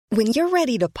When you're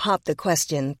ready to pop the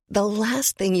question, the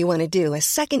last thing you want to do is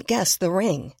second-guess the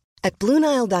ring. At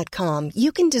BlueNile.com,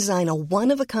 you can design a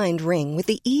one-of-a-kind ring with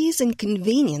the ease and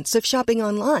convenience of shopping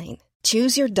online.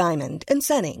 Choose your diamond and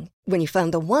setting. When you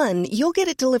find the one, you'll get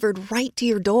it delivered right to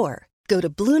your door. Go to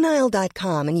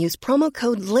BlueNile.com and use promo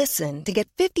code LISTEN to get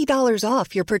 $50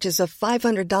 off your purchase of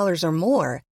 $500 or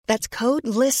more. That's code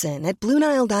LISTEN at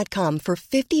BlueNile.com for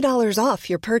 $50 off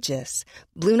your purchase.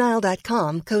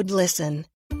 BlueNile.com, code LISTEN.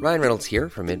 Ryan Reynolds here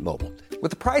from Mint Mobile. With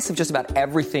the price of just about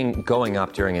everything going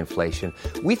up during inflation,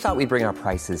 we thought we'd bring our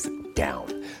prices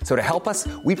down. So to help us,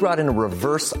 we brought in a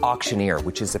reverse auctioneer,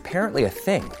 which is apparently a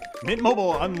thing. Mint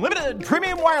Mobile Unlimited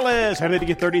Premium Wireless. How to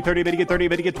get 30, 30, bit to get 30,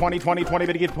 bit to get 20, 20, 20,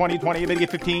 bit to get 20, 20, bit to get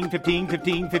 15, 15,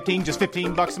 15, 15, just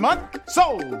 $15 a month?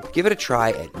 Sold! Give it a try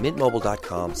at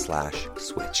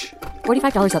mintmobile.com/switch.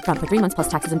 $45 up front for 3 months plus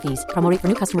taxes and fees. Promo rate for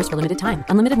new customers for limited time.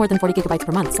 Unlimited more than 40 gigabytes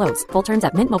per month. Slows full terms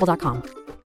at mintmobile.com.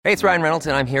 Hey, it's Ryan Reynolds,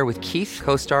 and I'm here with Keith,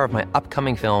 co-star of my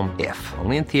upcoming film, If,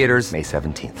 only in theaters May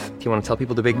 17th. Do you want to tell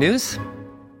people the big news?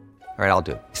 All right, I'll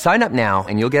do it. Sign up now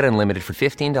and you'll get unlimited for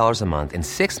 $15 a month and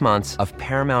 6 months of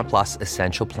Paramount Plus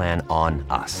Essential Plan on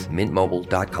us.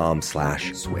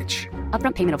 mintmobile.com/switch.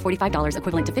 Upfront payment of $45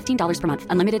 equivalent to $15 per month.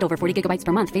 Unlimited over 40 gigabytes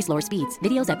per month. Face lower speeds.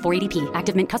 Videos at 480p.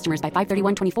 Active Mint customers by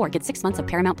 531.24 get 6 months of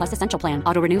Paramount Plus Essential Plan.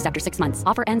 Auto renews after 6 months.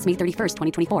 Offer ends May 31st,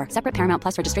 2024. Separate Paramount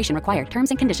Plus registration required. Terms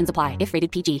and conditions apply if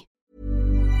rated PG.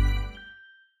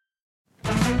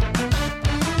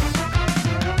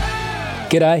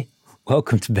 G'day.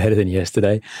 Welcome to Better Than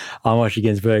Yesterday. I'm Osher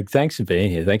Ginsberg. Thanks for being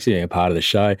here. Thanks for being a part of the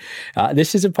show.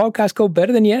 This is a podcast called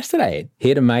Better Than Yesterday,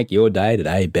 here to make your day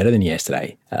today better than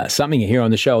yesterday. Something here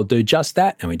on the show will do just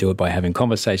that, and we do it by having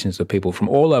conversations with people from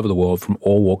all over the world, from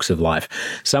all walks of life.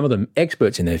 Some of them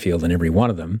experts in their field, and every one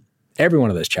of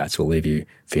those chats will leave you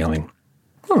feeling,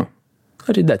 I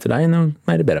did that today and I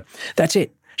made it better. That's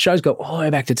it. Shows go all the way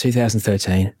back to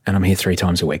 2013, and I'm here 3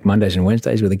 times a week, Mondays and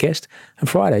Wednesdays with a guest, and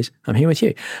Fridays I'm here with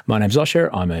you. My name's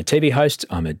Osher. I'm a TV host.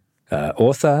 I'm an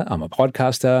author. I'm a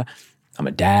podcaster. I'm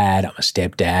a dad. I'm a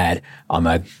stepdad. I'm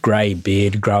a grey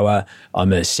beard grower.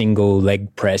 I'm a single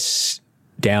leg press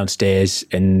downstairs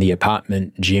in the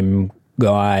apartment gym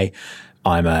guy.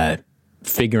 I'm a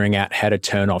figuring out how to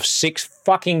turn off 6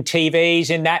 fucking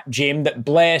TVs in that gym that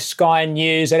blare Sky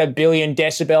News at 1 billion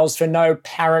decibels for no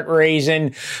apparent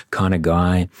reason kind of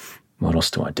guy. What else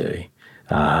do I do?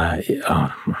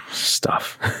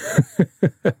 Stuff.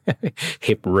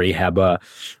 Hip rehabber.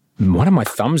 One of my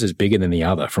thumbs is bigger than the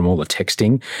other from all the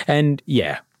texting. And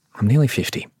yeah, I'm nearly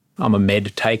 50. I'm a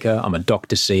med taker. I'm a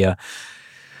doctor seer.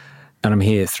 And I'm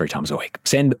here 3 times a week.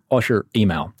 Send Osher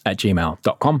email at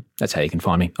gmail.com. That's how you can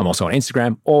find me. I'm also on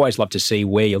Instagram. Always love to see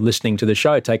where you're listening to the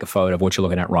show. Take a photo of what you're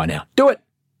looking at right now. Do it.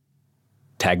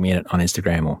 Tag me in it on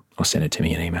Instagram or send it to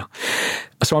me in email.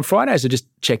 So on Fridays, I just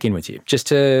check in with you just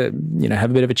to,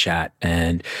 have a bit of a chat.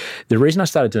 And the reason I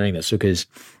started doing this because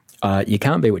you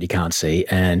can't be what you can't see.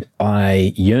 And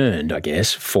I yearned, I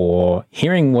guess, for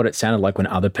hearing what it sounded like when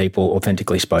other people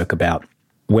authentically spoke about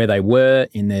where they were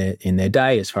in their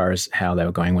day as far as how they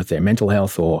were going with their mental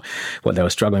health or what they were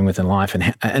struggling with in life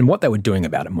and what they were doing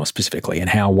about it more specifically and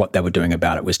how what they were doing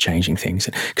about it was changing things.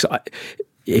 Because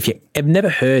if you have never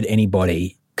heard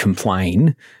anybody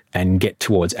complain and get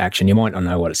towards action, you might not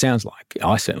know what it sounds like.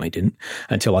 I certainly didn't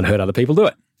until I'd heard other people do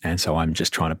it. And so I'm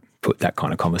just trying to put that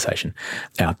kind of conversation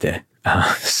out there.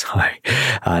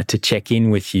 To check in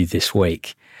with you this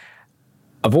week,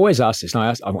 I've always asked this, and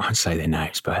I won't say their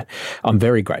names, but I'm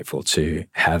very grateful to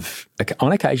have,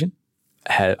 on occasion,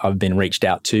 I've been reached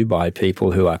out to by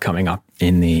people who are coming up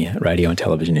in the radio and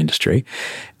television industry,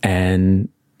 and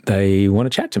they want to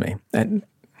chat to me. And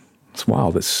it's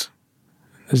wild. There's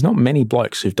not many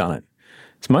blokes who've done it.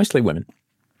 It's mostly women.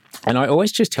 And I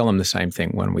always just tell them the same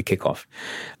thing when we kick off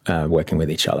working with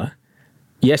each other.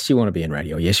 Yes, you want to be in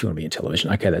radio. Yes, you want to be in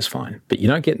television. Okay, that's fine. But you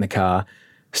don't get in the car,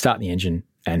 start the engine,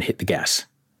 and hit the gas.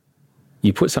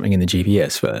 You put something in the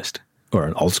GPS first, or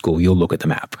an old school, you'll look at the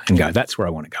map and go, that's where I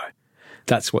want to go.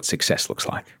 That's what success looks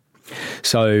like.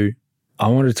 So I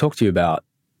wanted to talk to you about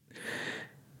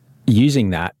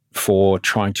using that for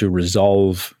trying to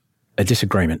resolve a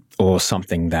disagreement or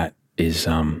something that is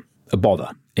a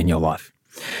bother in your life.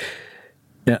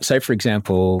 Now, say, for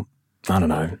example, I don't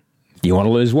know, you want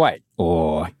to lose weight,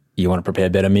 or you want to prepare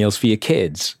better meals for your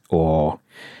kids, or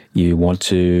you want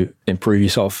to improve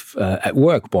yourself at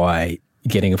work by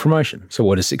getting a promotion. So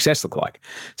what does success look like?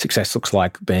 Success looks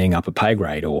like being up a pay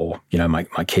grade, or, my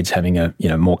kids having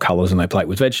more colours on their plate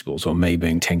with vegetables, or me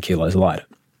being 10 kilos lighter.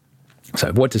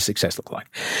 So what does success look like?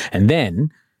 And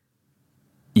then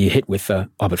you hit with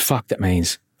but fuck, that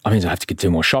means means I have to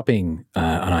do more shopping,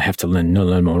 and I have to learn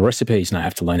more recipes, and I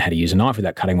have to learn how to use a knife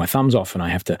without cutting my thumbs off, and I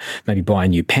have to maybe buy a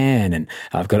new pan, and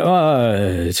I've got,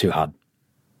 too hard.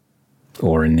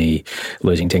 Or in the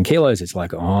losing 10 kilos, it's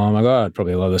like, oh my God,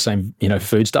 probably a lot of the same,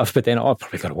 food stuff, but then I've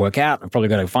probably got to work out. I've probably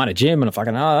got to find a gym, and I'm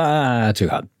fucking, too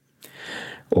hard.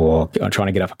 Or I'm trying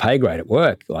to get up a pay grade at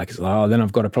work. Like, then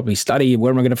I've got to probably study.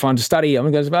 Where am I going to find to study?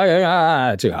 I'm going to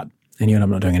go, too hard. And you end up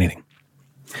not doing anything.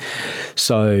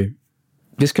 So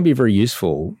this can be very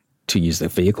useful, to use the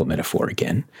vehicle metaphor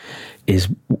again, is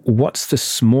what's the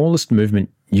smallest movement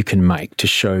you can make to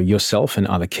show yourself and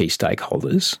other key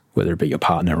stakeholders, whether it be your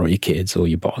partner or your kids or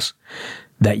your boss,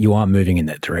 that you are moving in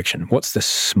that direction? What's the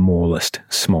smallest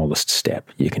step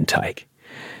you can take?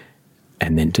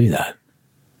 And then do that.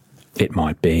 It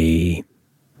might be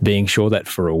being sure that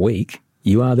for a week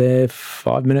you are there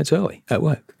 5 minutes early at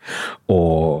work,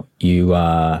 or you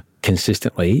are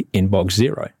consistently in box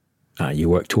 0. You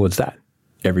work towards that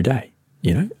every day,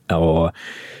 or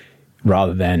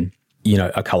rather than,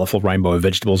 a colourful rainbow of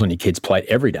vegetables on your kid's plate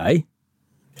every day,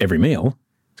 every meal.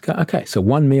 Okay, so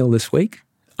one meal this week,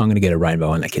 I'm going to get a rainbow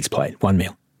on that kid's plate. One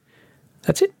meal.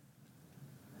 That's it.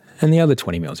 And the other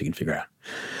 20 meals you can figure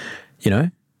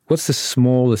out. What's the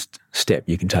smallest step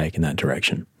you can take in that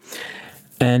direction?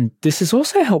 And this is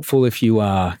also helpful if you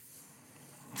are,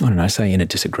 say in a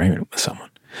disagreement with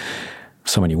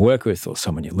someone you work with, or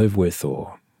someone you live with,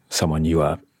 or someone you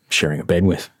are sharing a bed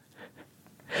with.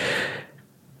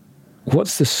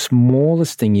 What's the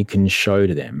smallest thing you can show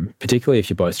to them, particularly if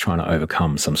you're both trying to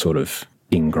overcome some sort of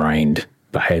ingrained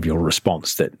behavioural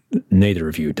response that neither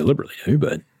of you deliberately do,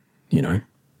 but,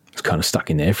 it's kind of stuck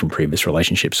in there from previous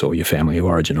relationships or your family of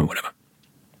origin or whatever.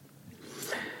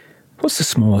 What's the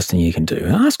smallest thing you can do?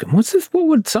 Ask them, what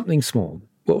would something small,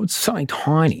 what would something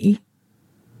tiny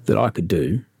that I could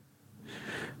do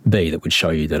be that would show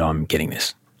you that I'm getting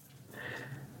this?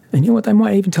 And you know what? They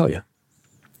might even tell you.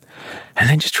 And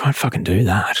then just try and fucking do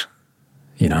that,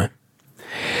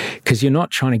 Because you're not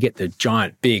trying to get the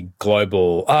giant, big,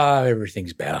 global,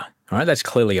 everything's better, all right? That's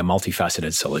clearly a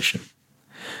multifaceted solution.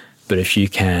 But if you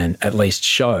can at least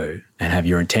show and have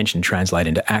your intention translate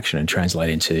into action and translate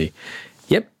into,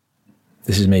 yep,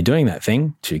 this is me doing that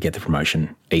thing to get the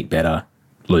promotion, eat better,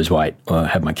 lose weight, or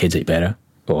have my kids eat better,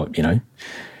 or,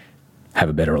 have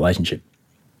a better relationship.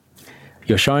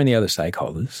 You're showing the other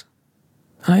stakeholders,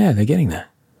 oh yeah, they're getting that.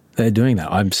 They're doing that.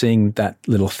 I'm seeing that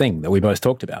little thing that we both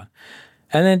talked about.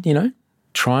 And then,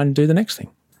 try and do the next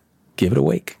thing. Give it a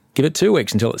week. Give it 2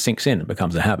 weeks until it sinks in and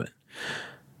becomes a habit.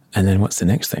 And then what's the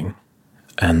next thing?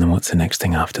 And then what's the next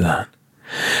thing after that?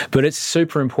 But it's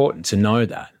super important to know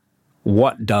that.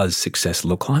 What does success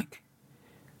look like?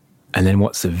 And then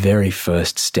what's the very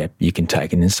first step you can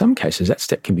take? And in some cases, that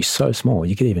step can be so small,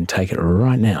 you could even take it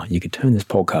right now. You could turn this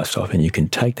podcast off and you can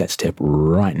take that step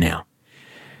right now.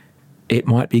 It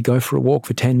might be go for a walk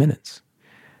for 10 minutes.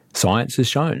 Science has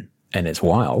shown, and it's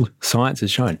wild, science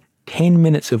has shown 10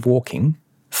 minutes of walking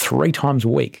 3 times a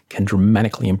week can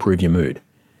dramatically improve your mood.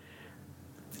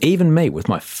 Even me with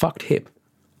my fucked hip,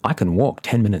 I can walk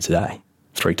 10 minutes a day,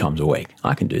 3 times a week.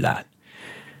 I can do that.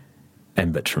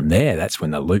 But from there, that's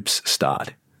when the loops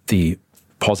start. The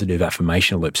positive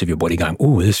affirmation loops of your body going,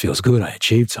 oh, this feels good, I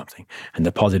achieved something. And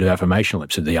the positive affirmation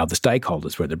loops of the other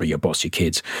stakeholders, whether it be your boss, your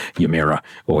kids, your mirror,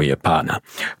 or your partner.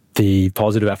 The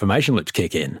positive affirmation loops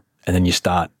kick in, and then you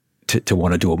start to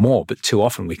want to do it more. But too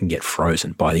often we can get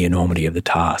frozen by the enormity of the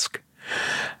task,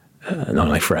 not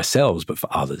only for ourselves, but for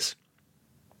others.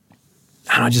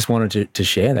 And I just wanted to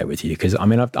share that with you because,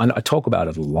 I talk about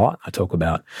it a lot. I talk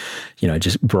about,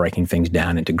 just breaking things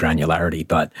down into granularity.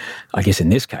 But I guess in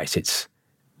this case, it's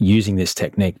using this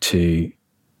technique to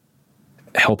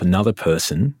help another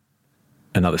person,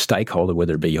 another stakeholder,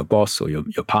 whether it be your boss or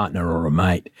your partner or a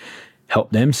mate,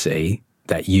 help them see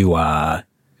that you are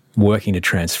working to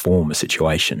transform a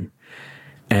situation.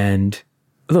 And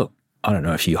look, I don't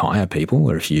know if you hire people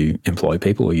or if you employ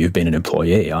people or you've been an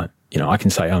employee. I can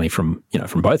say only from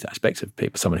both aspects of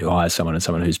people, someone who hires someone and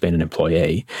someone who's been an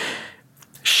employee,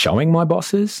 showing my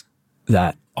bosses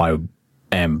that I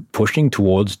am pushing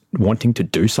towards wanting to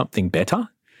do something better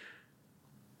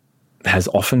has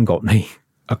often got me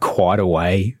quite a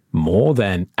way more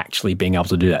than actually being able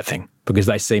to do that thing, because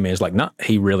they see me as like, no,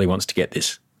 he really wants to get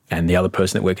this. And the other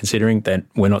person that we're considering, then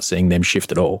we're not seeing them shift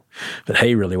at all. But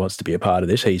he really wants to be a part of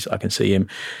this. I can see him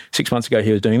 6 months ago,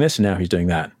 he was doing this and now he's doing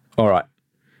that. All right.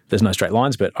 There's no straight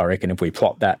lines, but I reckon if we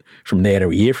plot that from there to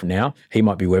a year from now, he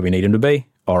might be where we need him to be.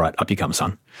 All right, up you come,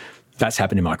 son. That's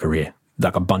happened in my career,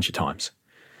 like a bunch of times.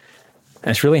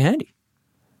 And it's really handy.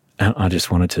 And I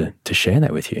just wanted to share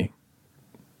that with you.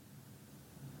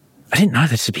 I didn't know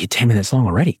this would be 10 minutes long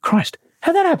already. Christ,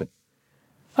 how'd that happen?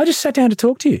 I just sat down to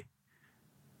talk to you.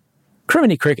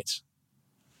 Criminy crickets.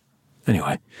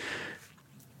 Anyway,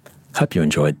 hope you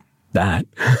enjoyed that.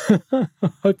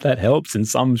 Hope that helps in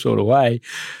some sort of way.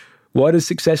 What does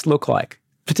success look like?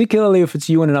 Particularly if it's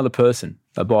you and another person,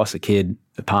 a boss, a kid,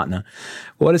 a partner.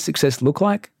 What does success look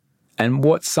like? And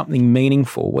what's something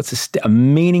meaningful? What's a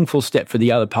meaningful step for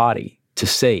the other party to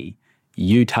see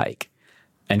you take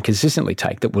and consistently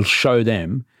take that will show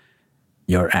them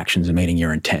your actions are meeting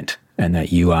your intent and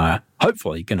that you are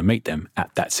hopefully going to meet them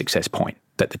at that success point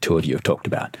that the two of you have talked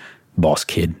about. Boss,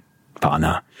 kid,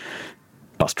 partner,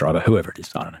 bus driver, whoever it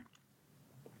is, I don't know.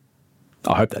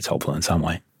 I hope that's helpful in some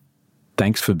way.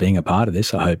 Thanks for being a part of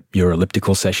this. I hope your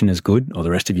elliptical session is good, or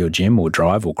the rest of your gym or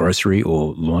drive or grocery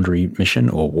or laundry mission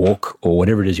or walk or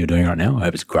whatever it is you're doing right now. I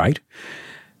hope it's great.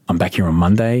 I'm back here on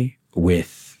Monday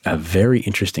with a very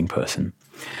interesting person,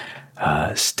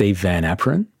 Steve Van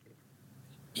Apperen.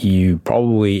 You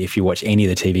probably, if you watch any of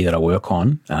the TV that I work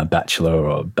on, Bachelor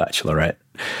or Bachelorette,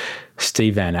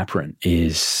 Steve Van Apperen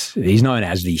he's known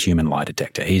as the human lie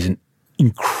detector. He's an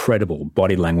incredible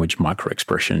body language,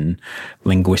 microexpression,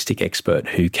 linguistic expert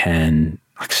who can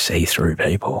see through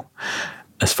people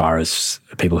as far as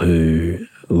people who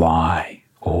lie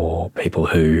or people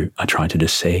who are trying to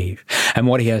deceive. And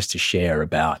what he has to share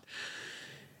about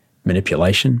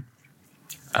manipulation,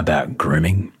 about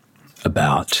grooming,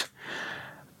 about,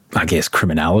 I guess,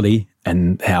 criminality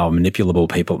and how malleable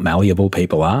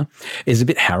people are is a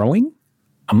bit harrowing.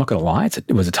 I'm not going to lie,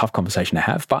 it was a tough conversation to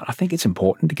have, but I think it's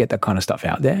important to get that kind of stuff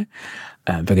out there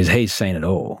because he's seen it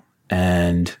all.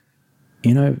 And,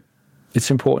 you know,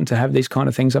 it's important to have these kind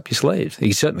of things up your sleeves.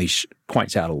 He certainly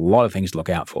points out a lot of things to look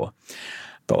out for,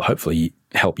 but will hopefully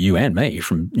help you and me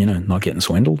from, not getting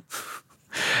swindled.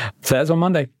 So that's on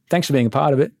Monday. Thanks for being a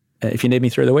part of it. If you need me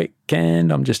through the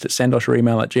weekend, I'm just at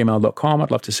sendosheremail@gmail.com.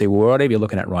 I'd love to see whatever you're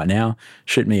looking at right now.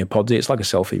 Shoot me a podsy. It's like a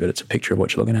selfie, but it's a picture of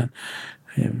what you're looking at.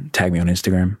 Tag me on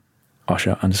Instagram,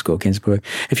 Osher_Ginsberg.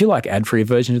 If you like ad-free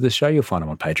versions of this show, you'll find them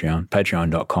on Patreon,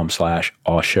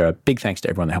 patreon.com/Osher. Big thanks to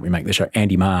everyone that helped me make the show.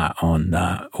 Andy Marr on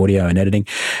audio and editing,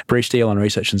 Bree Steele on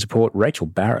research and support, Rachel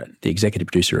Barrett, the executive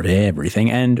producer of everything,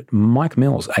 and Mike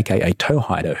Mills, aka Toe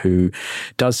Hider, who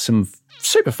does some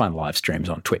super fun live streams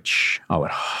on Twitch. I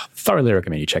would thoroughly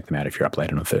recommend you check them out if you're up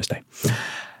late on a Thursday.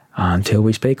 Until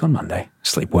we speak on Monday,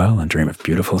 sleep well and dream of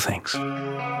beautiful things.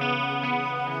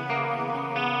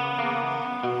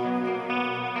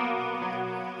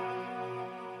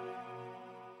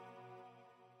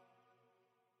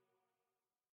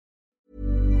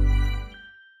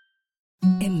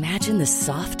 Imagine the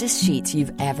softest sheets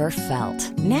you've ever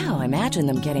felt. Now imagine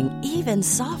them getting even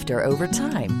softer over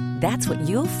time. That's what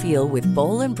you'll feel with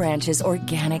Boll & Branch's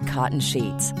organic cotton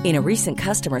sheets. In a recent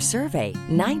customer survey,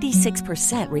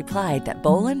 96% replied that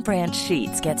Boll & Branch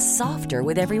sheets get softer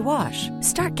with every wash.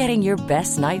 Start getting your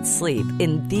best night's sleep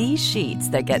in these sheets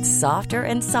that get softer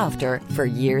and softer for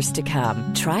years to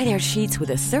come. Try their sheets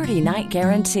with a 30-night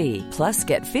guarantee. Plus,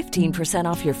 get 15%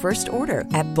 off your first order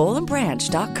at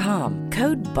bollandbranch.com.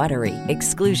 Code BUTTERY.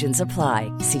 Exclusions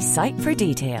apply. See site for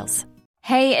details.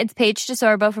 Hey, it's Paige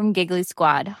DeSorbo from Giggly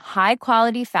Squad. High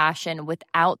quality fashion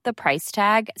without the price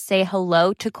tag. Say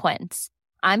hello to Quince.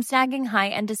 I'm snagging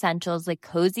high-end essentials like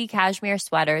cozy cashmere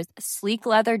sweaters, sleek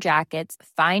leather jackets,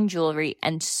 fine jewelry,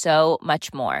 and so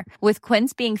much more. With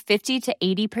Quince being 50 to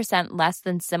 80% less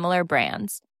than similar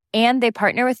brands. And they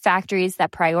partner with factories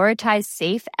that prioritize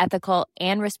safe, ethical,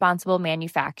 and responsible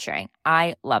manufacturing.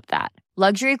 I love that.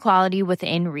 Luxury quality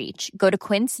within reach. Go to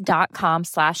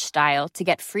quince.com/style to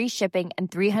get free shipping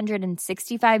and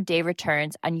 365-day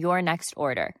returns on your next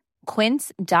order.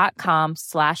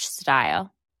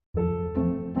 Quince.com/style.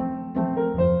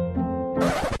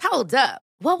 Hold up.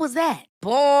 What was that?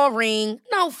 Boring.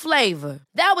 No flavor.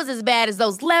 That was as bad as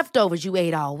those leftovers you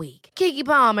ate all week. Keke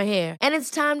Palmer here, and it's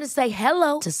time to say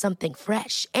hello to something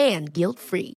fresh and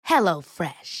guilt-free.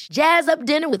 HelloFresh. Jazz up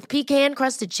dinner with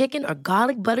pecan-crusted chicken or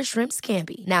garlic butter shrimp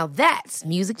scampi. Now that's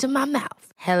music to my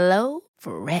mouth.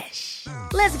 HelloFresh.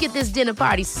 Let's get this dinner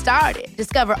party started.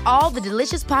 Discover all the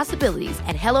delicious possibilities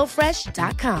at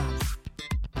HelloFresh.com.